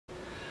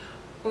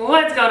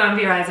What's going on,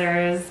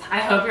 B-Risers? I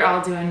hope you're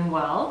all doing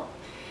well.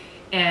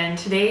 And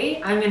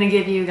today I'm going to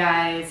give you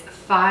guys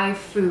 5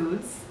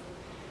 foods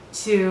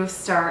to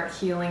start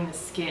healing the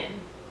skin,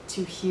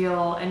 to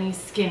heal any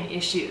skin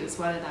issues,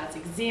 whether that's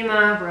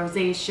eczema,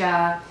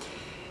 rosacea,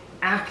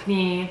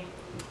 acne.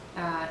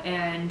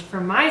 And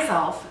for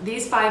myself,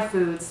 these 5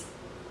 foods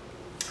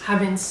have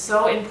been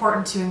so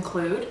important to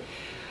include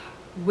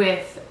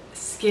with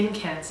skin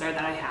cancer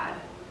that I had.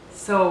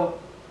 So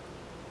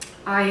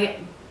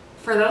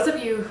for those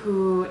of you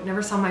who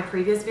never saw my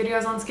previous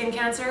videos on skin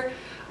cancer,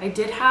 I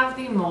did have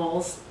the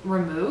moles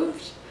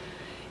removed,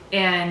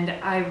 and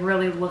I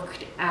really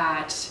looked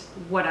at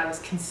what I was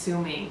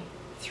consuming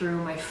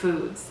through my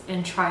foods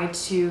and tried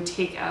to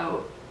take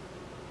out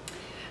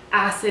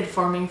acid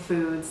forming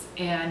foods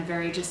and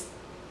very just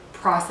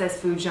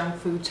processed food, junk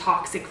food,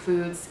 toxic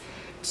foods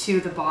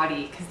to the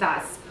body, because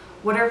that's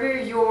whatever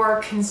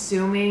you're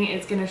consuming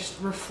is going to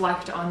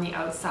reflect on the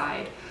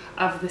outside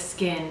of the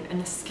skin. And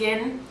the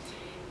skin,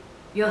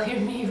 you'll hear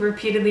me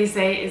repeatedly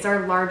say, is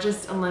our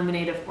largest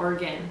eliminative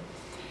organ.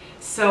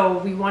 So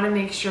we want to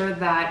make sure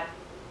that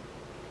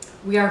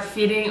we are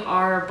feeding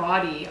our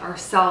body, our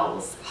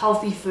cells,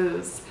 healthy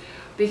foods,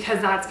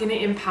 because that's going to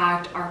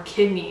impact our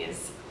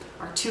kidneys,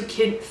 our 2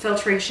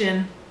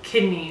 filtration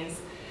kidneys.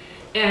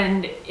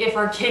 And if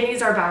our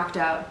kidneys are backed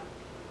up,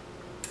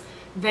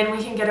 then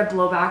we can get a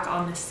blowback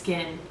on the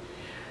skin.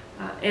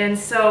 And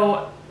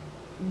so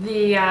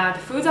the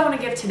foods I want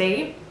to give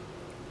today,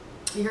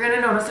 you're going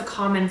to notice a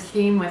common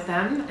theme with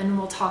them, and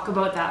we'll talk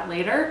about that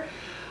later.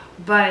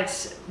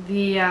 But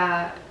the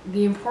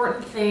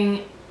important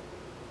thing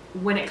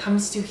when it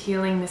comes to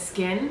healing the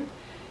skin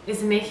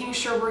is making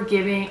sure we're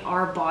giving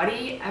our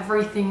body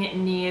everything it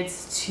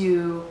needs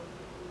to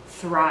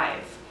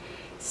thrive.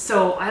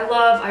 So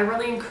I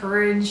really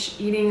encourage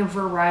eating a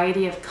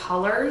variety of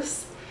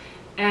colors,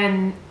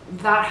 and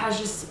that has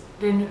just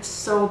been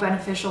so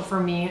beneficial for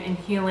me in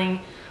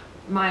healing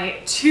my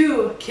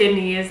 2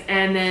 kidneys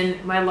and then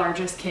my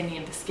largest kidney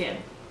in the skin.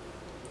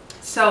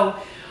 So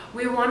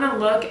we want to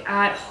look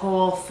at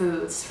whole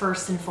foods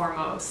first and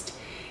foremost.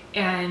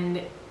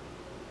 And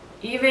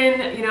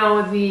even,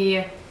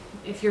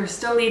 if you're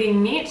still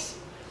eating meat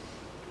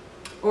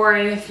or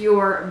if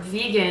you're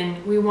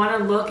vegan, we want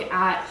to look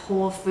at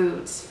whole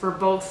foods for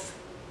both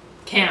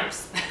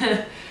camps.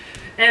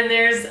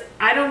 And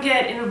I don't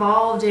get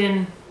involved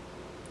in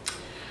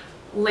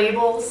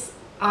labels.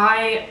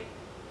 I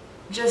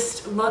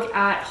just look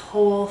at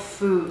whole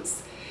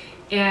foods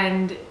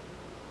and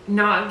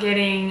not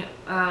getting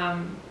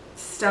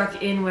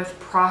stuck in with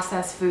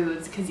processed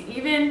foods, because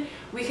even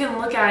we can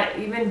look at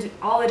even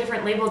all the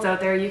different labels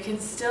out there, you can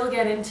still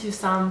get into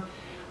some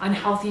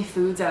unhealthy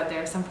foods out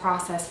there, some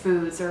processed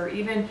foods, or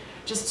even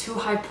just too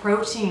high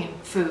protein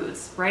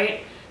foods,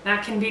 right?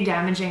 That can be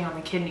damaging on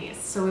the kidneys.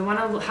 So we want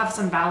to have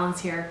some balance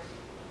here,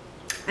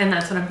 and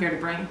that's what I'm here to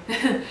bring.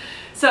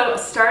 So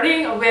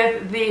starting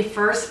with the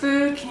first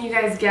food, can you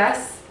guys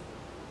guess?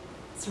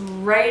 It's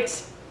right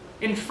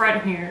in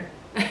front here,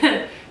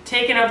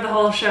 taking up the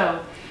whole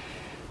show.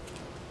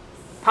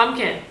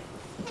 Pumpkin.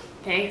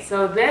 Okay,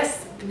 so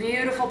this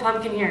beautiful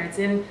pumpkin here, it's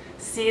in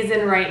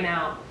season right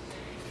now.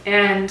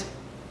 And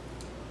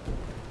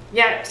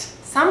yet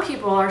some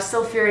people are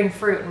still fearing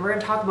fruit, and we're going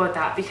to talk about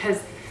that,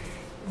 because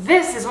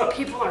this is what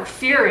people are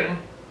fearing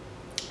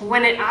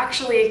when it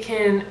actually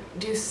can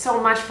do so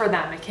much for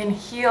them. It can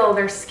heal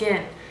their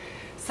skin.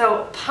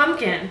 So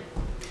pumpkin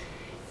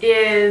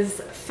is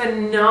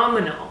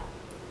phenomenal,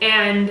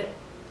 and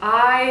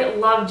I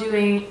love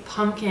doing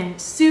pumpkin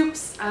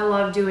soups. I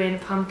love doing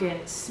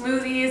pumpkin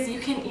smoothies. You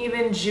can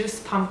even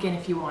juice pumpkin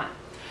if you want.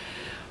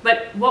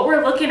 But what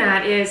we're looking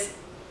at is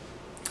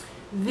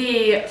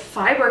the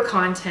fiber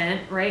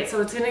content, right? So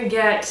it's going to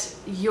get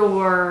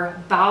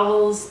your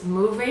bowels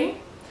moving.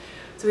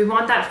 So we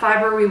want that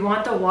fiber, we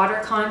want the water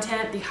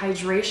content, the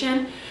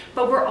hydration,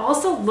 but we're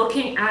also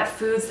looking at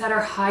foods that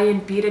are high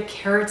in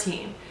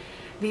beta-carotene.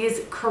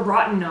 These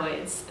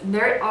carotenoids,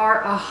 they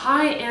are a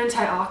high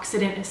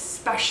antioxidant,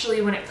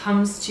 especially when it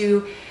comes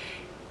to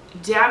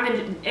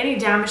any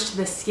damage to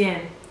the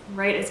skin,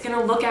 right? It's going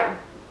to look at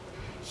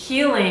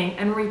healing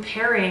and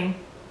repairing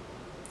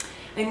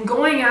and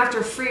going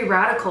after free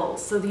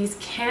radicals. So these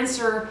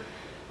cancer,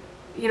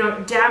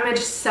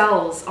 damaged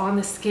cells on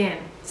the skin.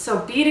 So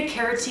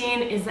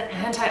beta-carotene is the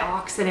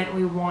antioxidant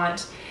we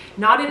want,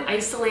 not in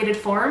isolated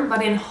form,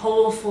 but in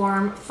whole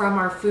form from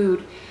our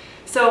food.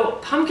 So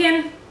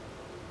pumpkin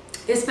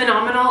is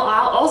phenomenal.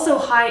 Also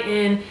high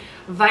in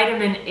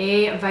vitamin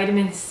A,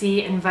 vitamin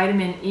C, and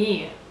vitamin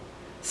E.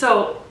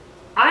 So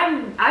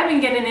I've been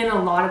getting in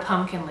a lot of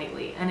pumpkin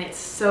lately, and it's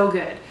so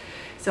good.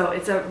 So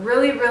it's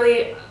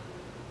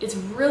it's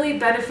really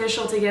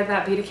beneficial to get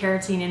that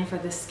beta-carotene in for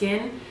the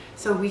skin,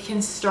 so we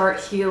can start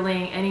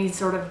healing any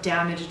sort of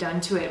damage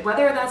done to it,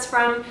 whether that's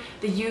from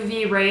the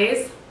UV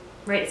rays,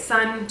 right?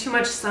 Too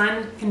much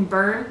sun can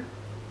burn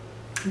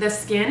the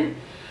skin,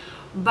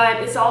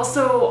 but it's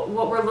also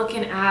what we're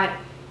looking at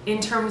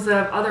in terms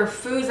of other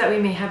foods that we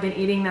may have been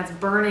eating that's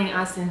burning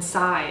us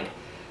inside.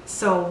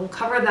 So we'll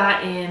cover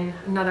that in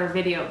another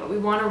video, but we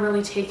want to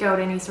really take out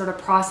any sort of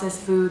processed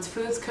foods,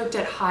 foods cooked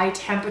at high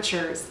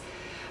temperatures,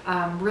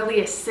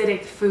 really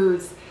acidic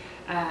foods,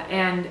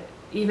 and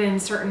even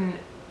certain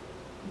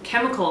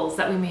chemicals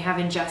that we may have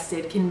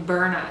ingested can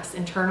burn us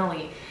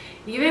internally.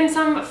 Even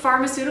some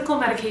pharmaceutical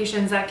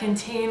medications that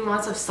contain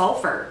lots of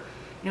sulfur,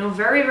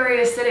 very,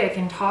 very acidic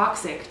and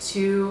toxic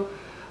to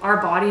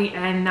our body,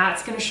 and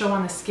that's going to show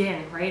on the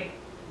skin, right?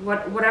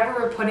 Whatever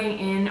we're putting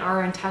in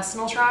our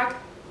intestinal tract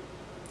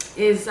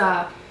is,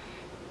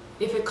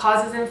 if it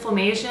causes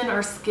inflammation,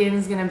 our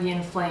skin's going to be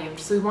inflamed.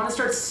 So we want to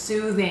start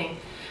soothing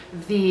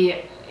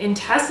the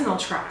intestinal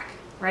tract,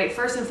 right?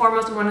 First and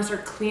foremost, we want to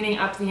start cleaning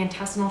up the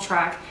intestinal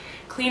tract,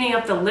 cleaning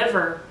up the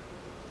liver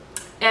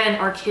and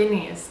our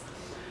kidneys.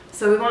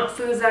 So we want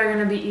foods that are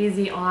going to be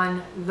easy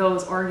on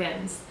those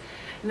organs.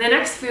 And the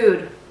next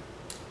food,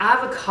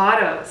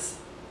 avocados,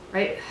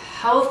 right?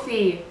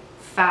 Healthy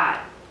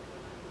fat.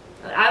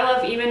 I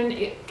love even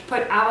to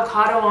put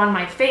avocado on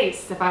my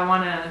face if I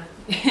want to,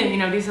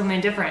 do something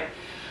different.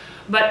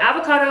 But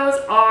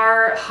avocados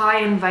are high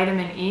in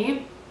vitamin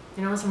E,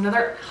 so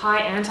another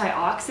high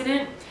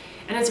antioxidant,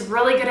 and it's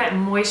really good at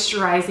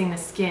moisturizing the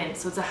skin.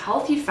 So it's a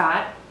healthy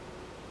fat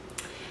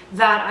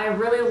that I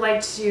really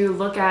like to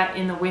look at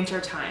in the winter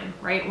time,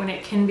 right? When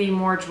it can be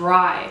more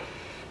dry.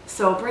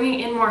 So bringing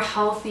in more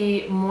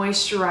healthy,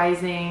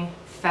 moisturizing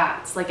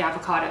fats like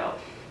avocado,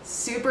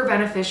 super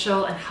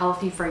beneficial and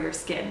healthy for your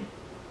skin.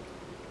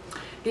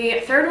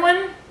 The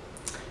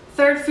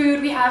third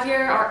food we have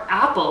here are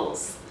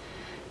apples.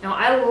 Now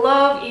I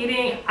love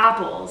eating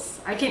apples.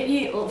 I can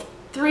eat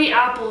 3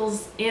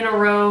 apples in a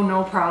row,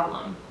 no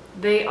problem.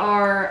 They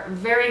are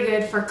very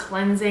good for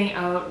cleansing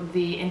out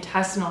the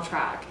intestinal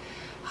tract.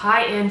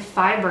 High in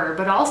fiber,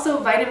 but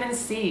also vitamin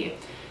C.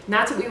 And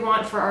that's what we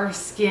want for our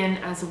skin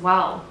as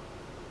well.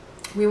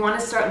 We want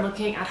to start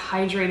looking at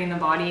hydrating the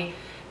body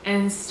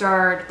and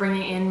start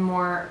bringing in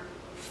more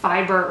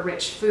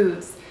fiber-rich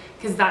foods,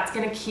 because that's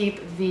going to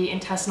keep the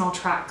intestinal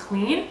tract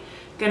clean,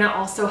 going to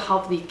also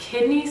help the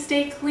kidney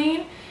stay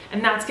clean,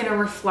 and that's going to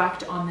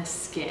reflect on the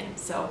skin.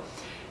 So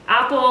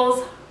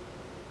apples,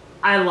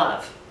 I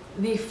love.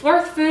 The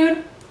 4th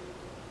food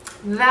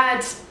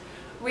that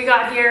we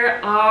got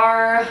here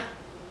are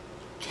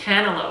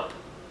cantaloupe.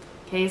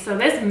 Okay, so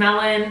this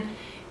melon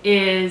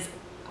is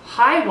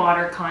high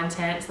water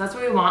content, so that's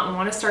what we want. We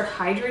want to start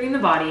hydrating the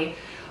body.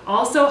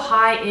 Also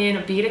high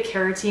in beta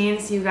carotene.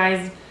 So you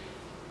guys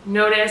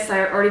notice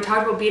I already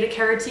talked about beta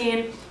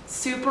carotene.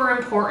 Super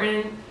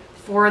important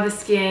for the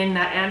skin,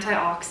 that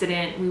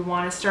antioxidant. We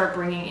want to start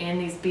bringing in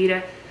these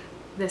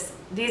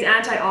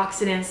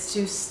antioxidants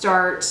to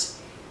start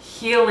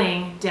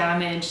healing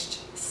damaged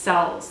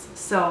cells.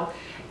 So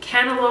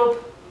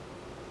cantaloupe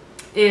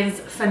is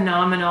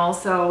phenomenal.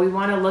 So we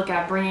want to look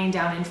at bringing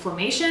down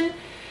inflammation,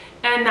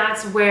 and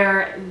that's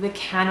where the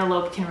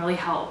cantaloupe can really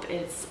help.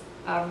 It's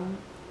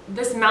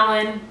this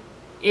melon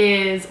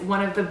is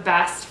one of the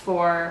best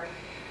for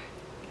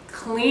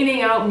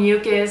cleaning out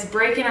mucus,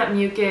 breaking up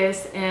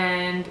mucus,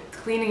 and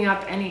cleaning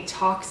up any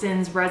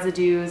toxins,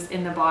 residues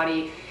in the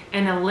body,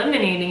 and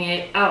eliminating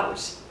it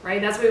out,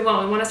 right? That's what we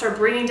want. We want to start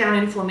bringing down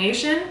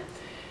inflammation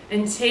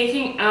and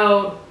taking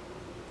out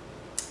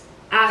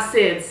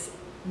acids,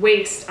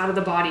 waste out of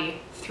the body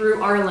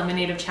through our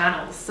eliminative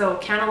channels. So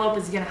cantaloupe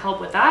is going to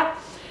help with that.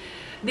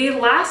 The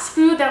last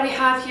food that we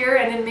have here,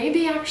 and it may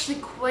be actually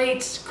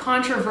quite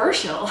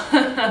controversial,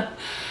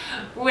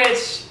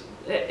 which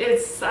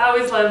I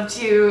always love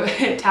to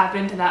tap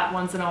into that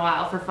once in a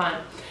while for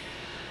fun.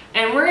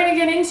 And we're going to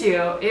get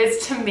into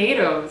is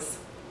tomatoes.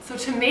 So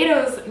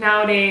tomatoes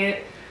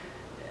nowadays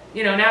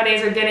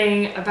are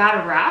getting a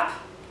bad rap,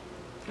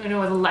 with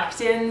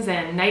lectins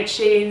and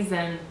nightshades,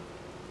 and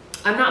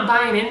I'm not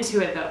buying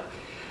into it though.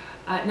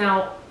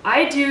 Now,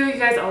 I do, you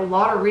guys, a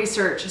lot of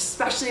research,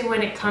 especially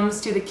when it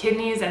comes to the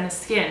kidneys and the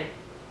skin.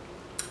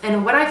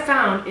 And what I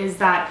found is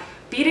that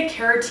beta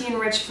carotene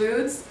rich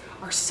foods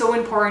are so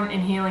important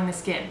in healing the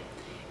skin.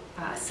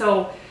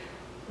 So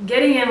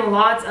getting in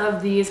lots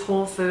of these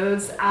whole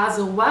foods, as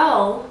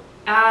well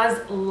as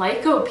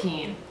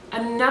lycopene,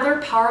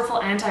 another powerful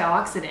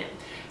antioxidant.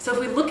 So if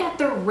we look at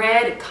the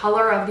red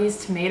color of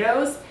these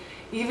tomatoes,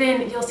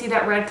 even you'll see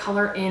that red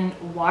color in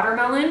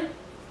watermelon.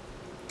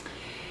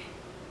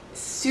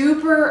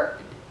 Super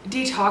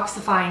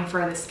detoxifying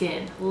for the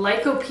skin.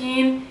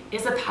 Lycopene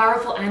is a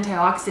powerful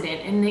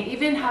antioxidant, and they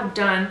even have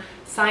done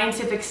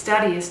scientific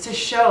studies to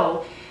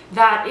show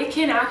that it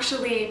can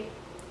actually,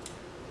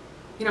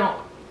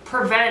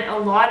 prevent a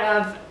lot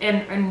of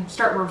and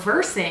start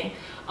reversing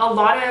a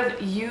lot of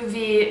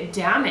UV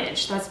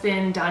damage that's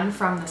been done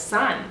from the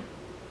sun,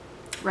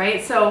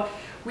 right? So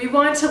we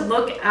want to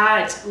look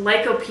at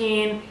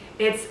lycopene,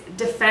 its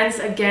defense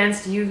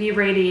against UV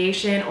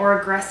radiation or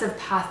aggressive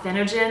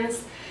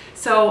pathogens.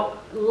 So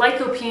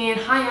lycopene,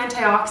 high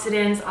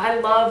antioxidants. I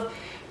love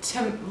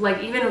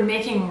even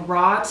making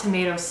raw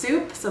tomato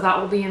soup, so that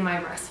will be in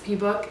my recipe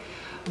book.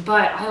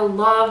 But I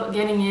love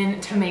getting in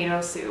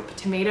tomato soup.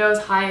 Tomatoes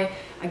high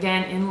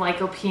again in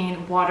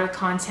lycopene, water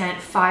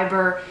content,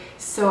 fiber,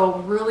 so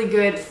really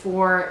good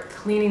for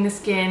cleaning the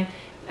skin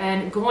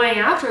and going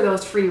after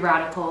those free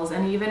radicals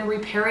and even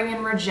repairing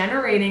and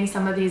regenerating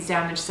some of these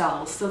damaged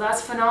cells. So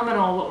that's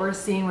phenomenal what we're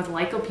seeing with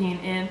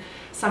lycopene in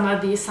some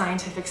of these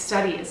scientific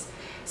studies.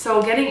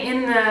 So getting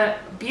in the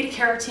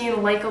beta-carotene,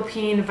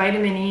 lycopene,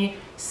 vitamin E,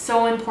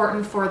 so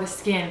important for the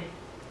skin.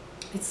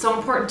 It's so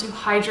important to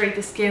hydrate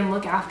the skin,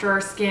 look after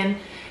our skin,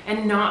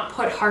 and not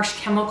put harsh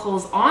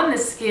chemicals on the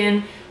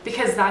skin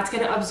because that's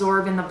going to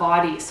absorb in the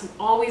body. So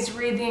always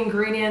read the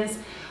ingredients.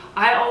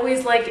 I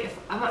always like, if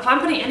I'm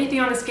putting anything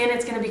on the skin,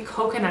 it's going to be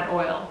coconut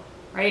oil,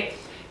 right?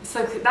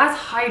 So that's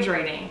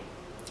hydrating.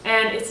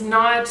 And it's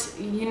not,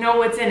 you know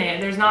what's in it.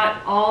 There's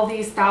not all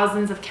these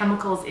thousands of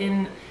chemicals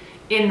in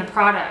the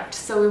product.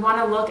 So we want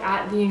to look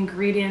at the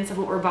ingredients of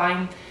what we're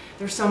buying.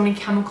 There's so many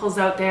chemicals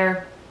out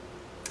there.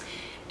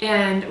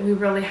 And we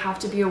really have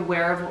to be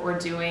aware of what we're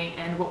doing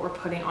and what we're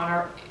putting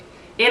on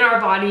in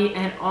our body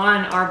and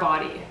on our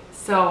body.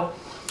 So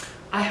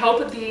I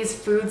hope these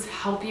foods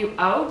help you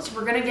out.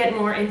 We're gonna get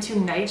more into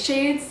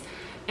nightshades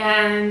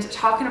and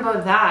talking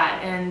about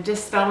that and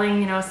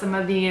dispelling, you know, some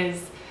of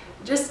these,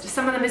 just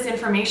some of the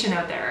misinformation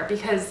out there,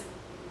 because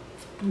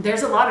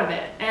there's a lot of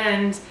it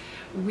and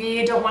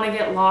we don't want to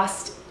get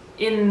lost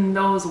in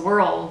those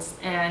worlds,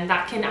 and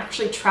that can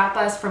actually trap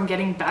us from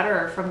getting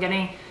better, from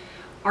getting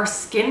our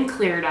skin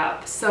cleared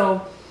up.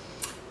 So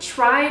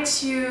try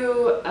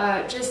to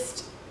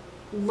just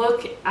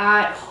look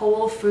at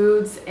whole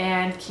foods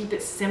and keep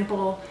it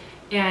simple,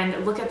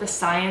 and look at the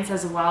science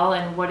as well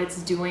and what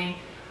it's doing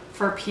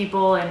for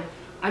people. And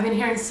I've been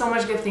hearing so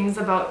much good things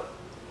about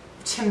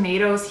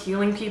tomatoes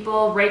healing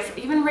people,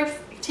 even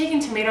taking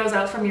tomatoes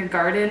out from your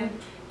garden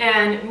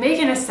and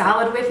making a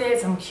salad with it,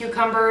 some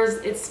cucumbers.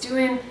 It's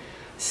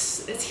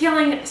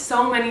healing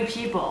so many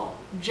people.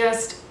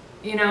 Just,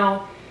 you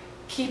know,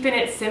 keeping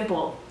it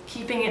simple,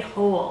 keeping it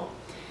whole.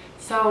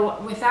 So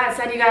with that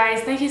said, you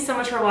guys, thank you so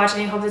much for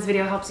watching. I hope this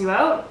video helps you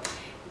out.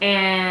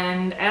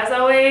 And as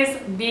always,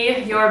 be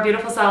your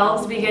beautiful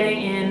selves. Be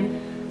getting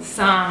in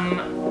some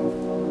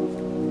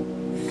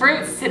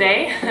fruits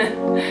today.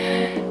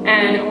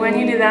 And when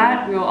you do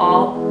that, we will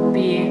all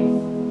be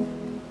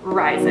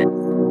rising.